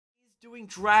Doing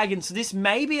dragon, so this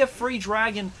may be a free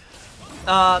dragon.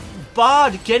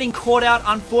 Bard getting caught out,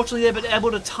 unfortunately there, but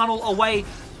able to tunnel away.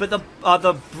 But the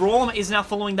Braum is now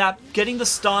following that, getting the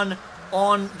stun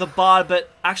on the Bard,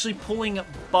 but actually pulling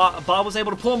Bard was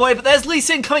able to pull him away. But there's Lee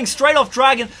Sin coming straight off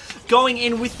dragon, going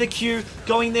in with the Q,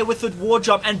 going there with the ward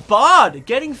jump, and Bard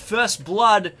getting first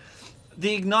blood.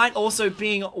 The Ignite also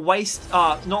being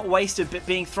not wasted, but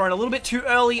being thrown a little bit too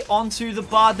early onto the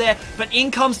Bard there. But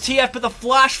in comes TF, but the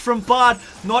flash from Bard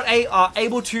not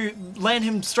able to land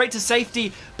him straight to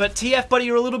safety. But TF, buddy,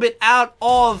 you're a little bit out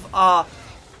of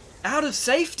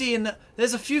safety, and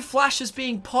there's a few flashes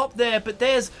being popped there. But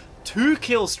there's 2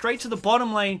 kills straight to the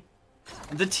bottom lane.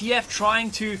 The TF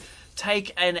trying to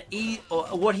take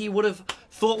what he would have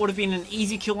thought would have been an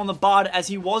easy kill on the Bard, as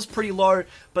he was pretty low,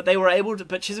 but they were able to,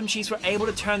 but Chisholm Chiefs were able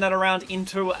to turn that around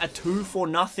into a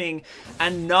 2-for-0,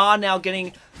 and Nah now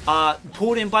getting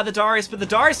pulled in by the Darius, but the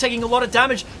Darius taking a lot of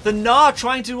damage. The Nah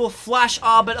trying to do a flash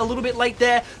R, but a little bit late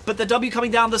there, but the W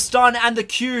coming down, the stun, and the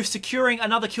Q securing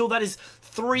another kill. That is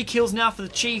 3 kills now for the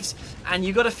Chiefs, and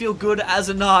you got to feel good as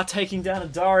a Nah taking down a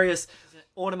Darius.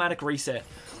 Automatic reset.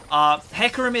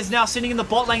 Hecarim is now sitting in the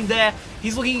bot lane there.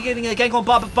 He's looking at getting a gank on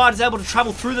Bard, but Bard is able to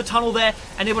travel through the tunnel there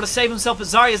and able to save himself. But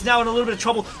Zarya is now in a little bit of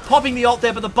trouble, popping the ult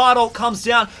there, but the Bard ult comes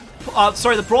down.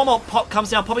 The Braum ult comes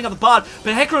down, popping up the Bard.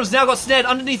 But Hecarim's now got snared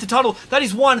underneath the tunnel. That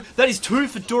is 1, that is 2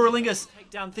 for Duralingus.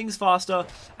 Take down things faster,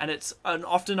 and it's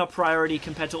often a priority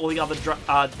compared to all the other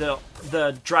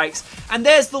the Drakes. And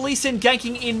there's the Lee Sin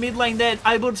ganking in mid lane there,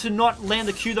 able to not land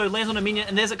the Q though, lands on a minion,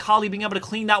 and there's a Kali being able to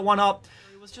clean that one up.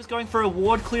 Was just going for a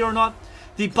ward clear or not.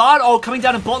 The Bard ult coming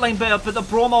down in bot lane, but the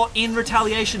Braum ult in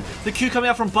retaliation. The Q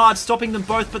coming out from Bard, stopping them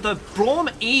both, but the Braum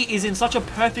E is in such a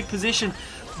perfect position.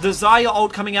 The Zarya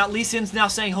ult coming out. Lee Sin's now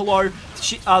saying hello.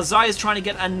 Zarya's trying to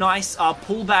get a nice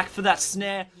pullback for that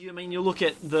snare. I mean, you look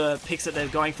at the picks that they're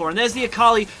going for, and there's the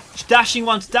Akali dashing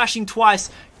once, dashing twice.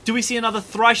 Do we see another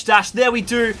Thrice dash? There we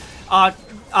do.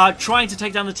 Trying to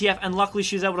take down the TF, and luckily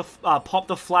she's able to pop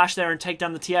the flash there and take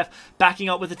down the TF, backing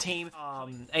up with a team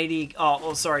 80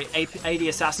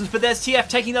 assassins. But there's TF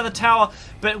taking down the tower,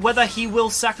 but whether he will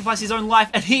sacrifice his own life,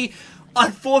 and he,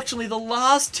 unfortunately, the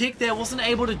last tick there wasn't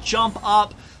able to jump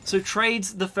up, so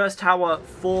trades the first tower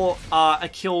for a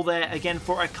kill there, again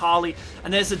for Akali.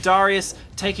 And there's the Darius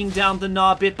taking down the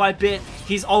Nah bit by bit.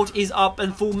 His ult is up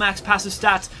and full max passive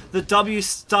stats. The W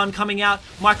stun coming out.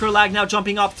 Micro lag now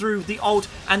jumping up through the ult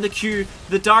and the Q.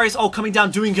 The Darius ult coming down,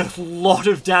 doing a lot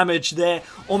of damage there.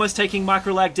 Almost taking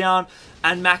micro lag down.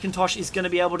 And Montage is going to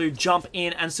be able to jump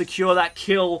in and secure that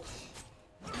kill.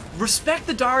 Respect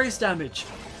the Darius damage,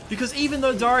 because even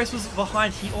though Darius was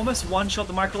behind, he almost one-shot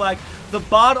the micro lag. The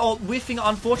Bard ult whiffing,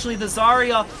 unfortunately. The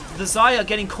Zarya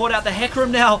getting caught out. The Hecarim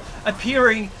now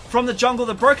appearing from the jungle.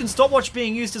 The broken stopwatch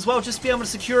being used as well, just to be able to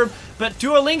secure him. But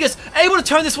Duralingus able to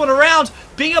turn this one around,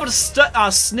 being able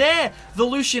to snare the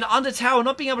Lucian under tower,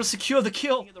 not being able to secure the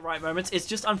kill at the right moments. It's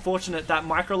just unfortunate that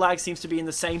micro lag seems to be in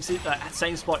the same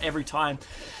spot every time.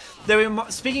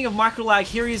 Speaking of micro lag,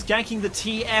 here he is ganking the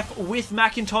TF with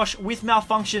Montage, with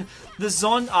Malfunction.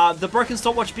 The broken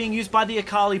stopwatch being used by the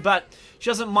Akali, but she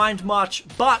doesn't mind much.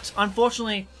 But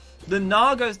unfortunately, the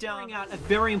Nah goes down out a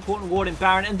very important ward in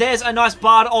Baron. And there's a nice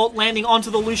Bard ult landing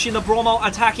onto the Lucian. The Braum ult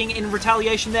attacking in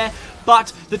retaliation there.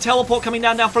 But the teleport coming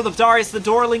down for the Darius. The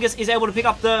Duralingus is able to pick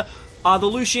up the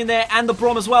Lucian there and the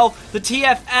Braum as well. The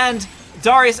TF and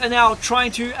Darius are now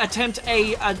trying to attempt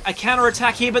a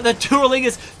counter-attack here, but the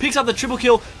Duralingus picks up the triple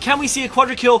kill. Can we see a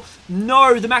quadra kill?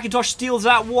 No, the Montage steals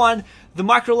that one. The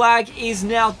micro lag is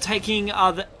now taking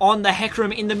on the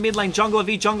Hecarim in the mid lane. Jungler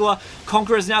v Jungler.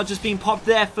 Conqueror is now just being popped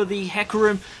there for the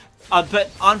Hecarim. But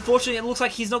unfortunately, it looks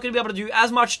like he's not going to be able to do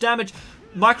as much damage.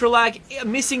 Micro lag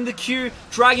missing the Q.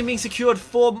 Dragon being secured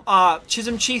for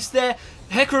Chisholm Chiefs there.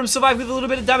 Hecarim survived with a little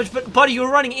bit of damage, but buddy, you're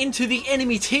running into the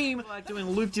enemy team. Doing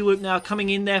loop-de-loop now, coming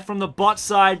in there from the bot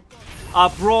side.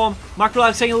 Braum,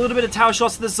 Microlag taking a little bit of tower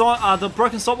shots. The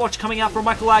broken stopwatch coming out from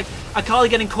Microlag. Akali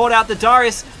getting caught out. The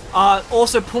Darius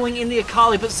also pulling in the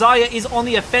Akali, but Zarya is on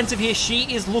the offensive here. She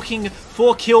is looking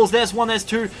for kills. There's 1, there's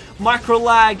 2.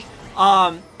 Microlag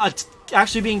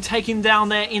actually being taken down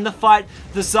there in the fight.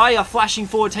 The Zarya flashing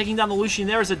forward, taking down the Lucian.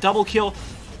 There is a double kill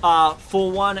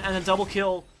for 1 and a double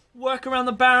kill. Work around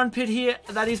the Baron pit here.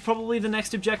 That is probably the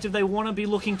next objective they want to be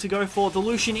looking to go for. The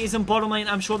Lucian is in bottom lane.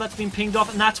 I'm sure that's been pinged off,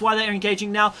 and that's why they're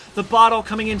engaging now. The Bard ult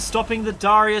coming in, stopping the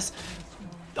Darius.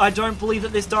 I don't believe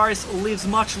that this Darius lives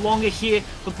much longer here.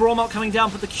 The Braum ult coming down,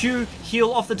 but the Q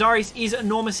heal off the Darius is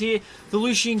enormous here. The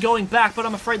Lucian going back, but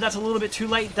I'm afraid that's a little bit too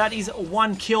late. That is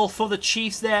 1 kill for the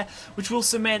Chiefs there, which will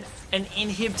cement an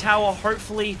inhib tower,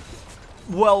 hopefully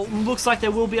well, looks like they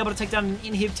will be able to take down an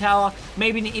inhib tower.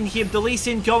 Maybe an inhib. The Lee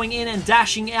Sin going in and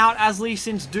dashing out as Lee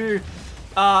Sins do.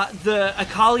 The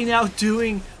Akali now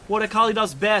doing what Akali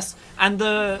does best. And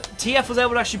the TF was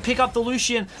able to actually pick up the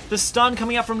Lucian. The stun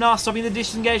coming up from Nas, stopping the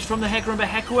disengage from the Hecarim. But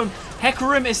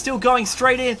Hecarim is still going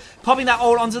straight in, popping that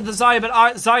ult onto the Zarya. But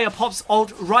Zarya pops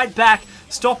ult right back,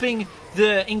 stopping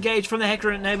the engage from the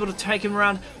Hecarim and able to take him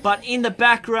around. But in the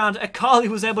background, Akali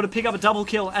was able to pick up a double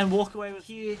kill and walk away with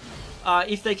here.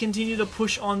 If they continue to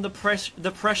push on, the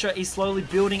pressure is slowly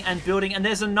building and building. And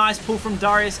there's a nice pull from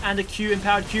Darius and a Q,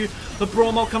 empowered Q. The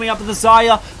Braum ult coming up with the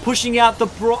Zarya, pushing out the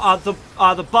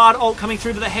Bard ult coming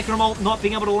through, but the Hecarim ult not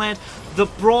being able to land. The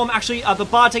Braum actually, the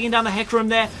Bard taking down the Hecarim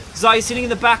there. Zarya sitting in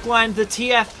the back line. The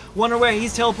TF wonder where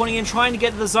he's teleporting in, trying to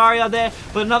get the Zarya there,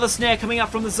 but another snare coming up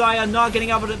from the Zarya, not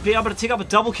getting able to be able to take up a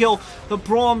double kill. The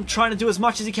Braum trying to do as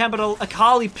much as he can, but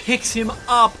Akali picks him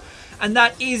up. And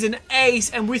that is an ace,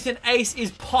 and with an ace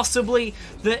is possibly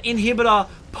the inhibitor,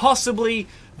 possibly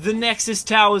the Nexus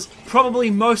Towers, probably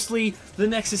mostly the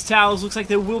Nexus Towers. Looks like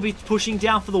they will be pushing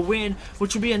down for the win,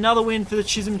 which will be another win for the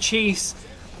Chisholm Chiefs.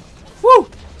 Woo!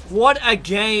 What a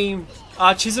game.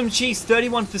 Chisholm Chiefs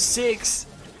 31 for 6,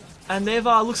 and they've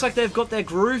looks like they've got their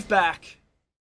groove back.